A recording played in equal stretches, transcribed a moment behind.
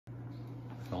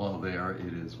Hello there,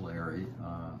 it is Larry,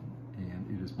 and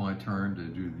it is my turn to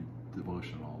do the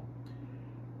devotional.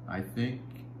 I think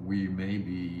we may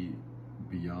be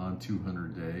beyond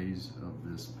 200 days of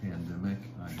this pandemic.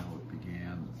 I know it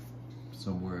began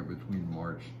somewhere between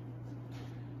March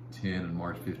 10 and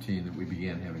March 15 that we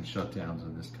began having shutdowns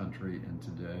in this country, and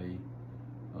today,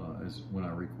 as when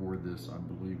I record this, I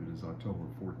believe it is October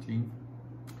 14th.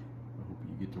 I hope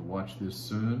you get to watch this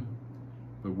soon.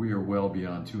 But we are well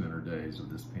beyond 200 days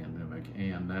of this pandemic,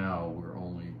 and now we're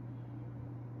only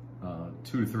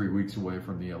 2 to 3 weeks away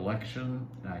from the election.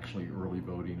 Actually, early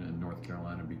voting in North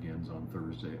Carolina begins on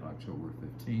Thursday, October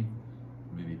 15th.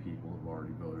 Many people have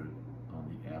already voted on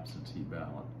the absentee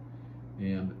ballot.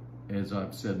 And as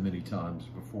I've said many times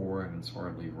before, and it's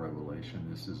hardly a revelation,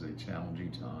 this is a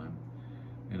challenging time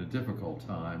and a difficult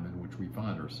time in which we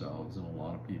find ourselves, and a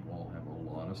lot of people have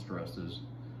a lot of stresses,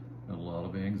 a lot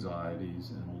of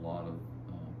anxieties, and a lot of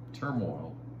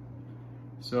turmoil.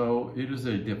 So it is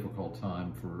a difficult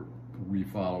time for we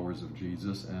followers of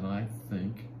Jesus, and I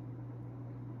think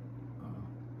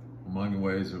among the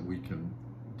ways that we can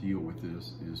deal with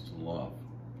this is to love.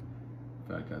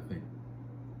 In fact, I think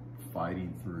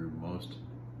fighting through most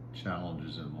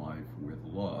challenges in life with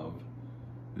love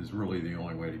is really the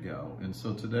only way to go. And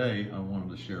so today I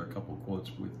wanted to share a couple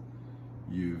quotes with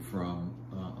you from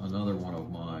another one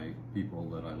of my people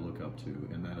that I look up to,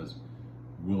 and that is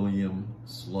William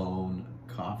Sloane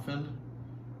Coffin,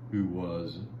 who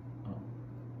was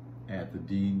at the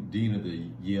dean of the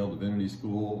Yale Divinity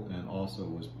School, and also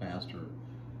was pastor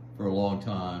for a long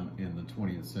time in the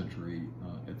 20th century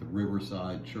at the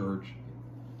Riverside Church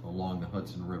along the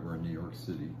Hudson River in New York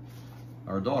City.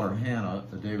 Our daughter Hannah,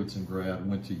 a Davidson grad,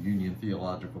 went to Union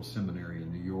Theological Seminary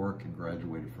in New York and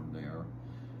graduated from there.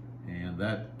 And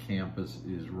that campus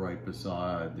is right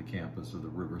beside the campus of the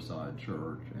Riverside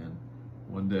Church. And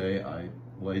one day I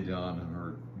lay down in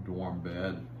her dorm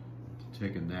bed to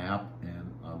take a nap,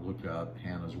 and I looked out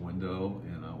Hannah's window,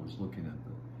 and I was looking at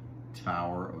the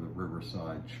tower of the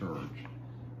Riverside Church.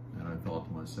 And I thought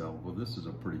to myself, well, this is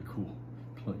a pretty cool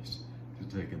place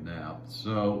to take a nap.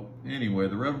 So anyway,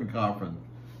 the Reverend Coffin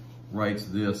writes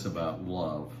this about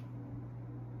love.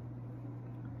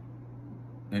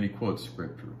 And he quotes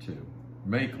scripture too.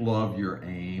 Make love your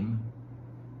aim,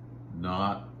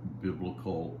 not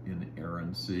biblical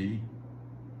inerrancy,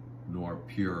 nor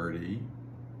purity,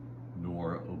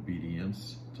 nor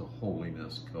obedience to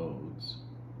holiness codes.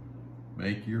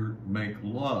 Make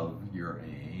love your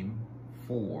aim,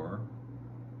 for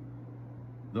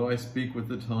though I speak with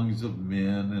the tongues of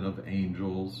men and of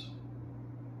angels,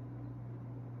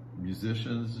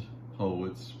 musicians,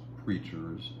 poets,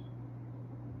 preachers,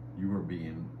 you are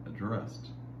being addressed.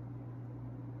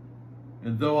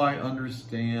 And though I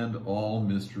understand all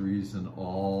mysteries and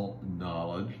all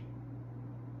knowledge,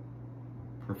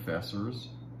 professors,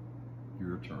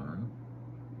 your turn.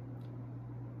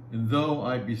 And though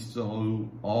I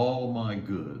bestow all my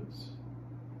goods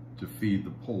to feed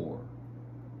the poor,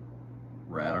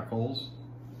 radicals,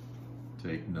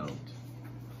 take note.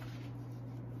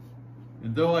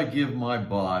 And though I give my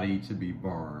body to be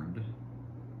burned,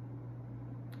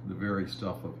 the very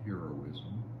stuff of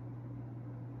heroism,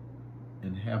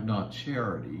 and have not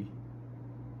charity,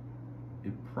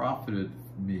 it profiteth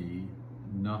me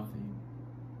nothing.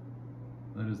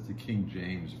 That is the King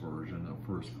James Version of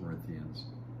 1 Corinthians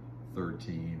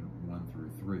 13, 1 through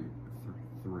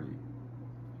 3.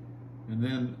 And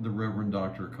then the Reverend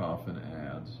Dr. Coffin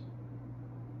adds,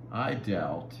 I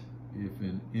doubt if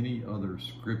in any other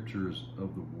scriptures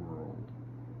of the world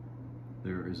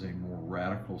there is a more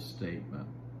radical statement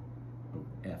of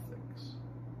ethics.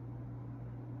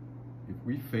 If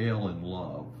we fail in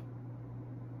love,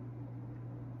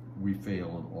 we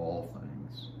fail in all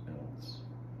things else.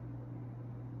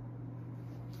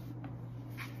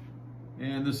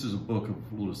 And this is a book of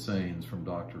little sayings from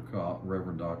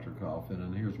Reverend Dr. Coffin,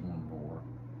 and here's one more.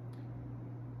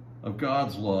 Of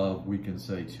God's love, we can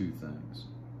say two things.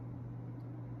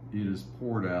 It is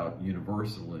poured out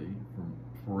universally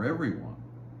for everyone,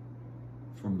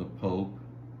 from the Pope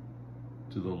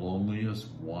to the loneliest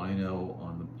wino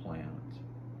on the planet.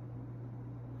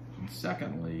 And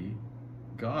secondly,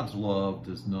 God's love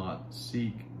does not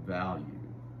seek value.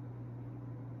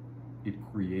 It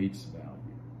creates value.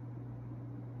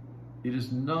 It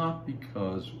is not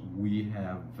because we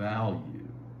have value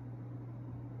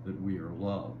that we are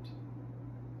loved,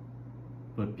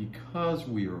 but because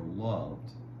we are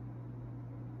loved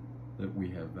that we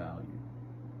have value.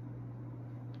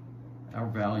 Our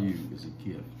value is a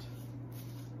gift.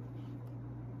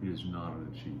 It is not an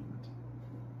achievement.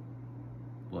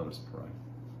 Let us pray.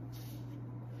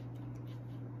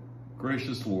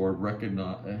 Gracious Lord,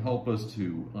 help us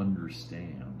to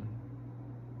understand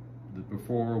that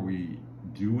before we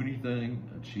do anything,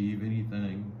 achieve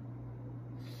anything,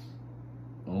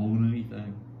 own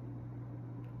anything,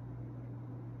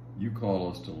 you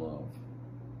call us to love.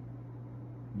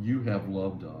 You have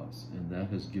loved us, and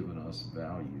that has given us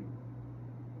value.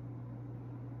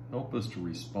 Help us to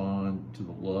respond to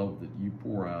the love that you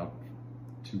pour out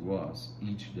to us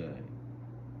each day,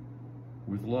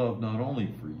 with love not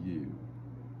only for you,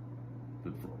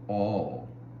 but for all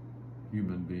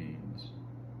human beings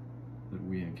that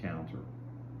we encounter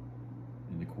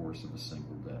in the course of a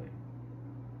single day.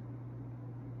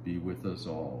 Be with us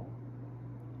all.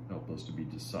 Help us to be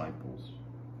disciples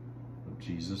of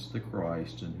Jesus the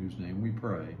Christ, in whose name we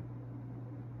pray.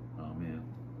 Amen.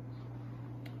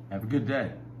 Have a good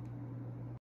day.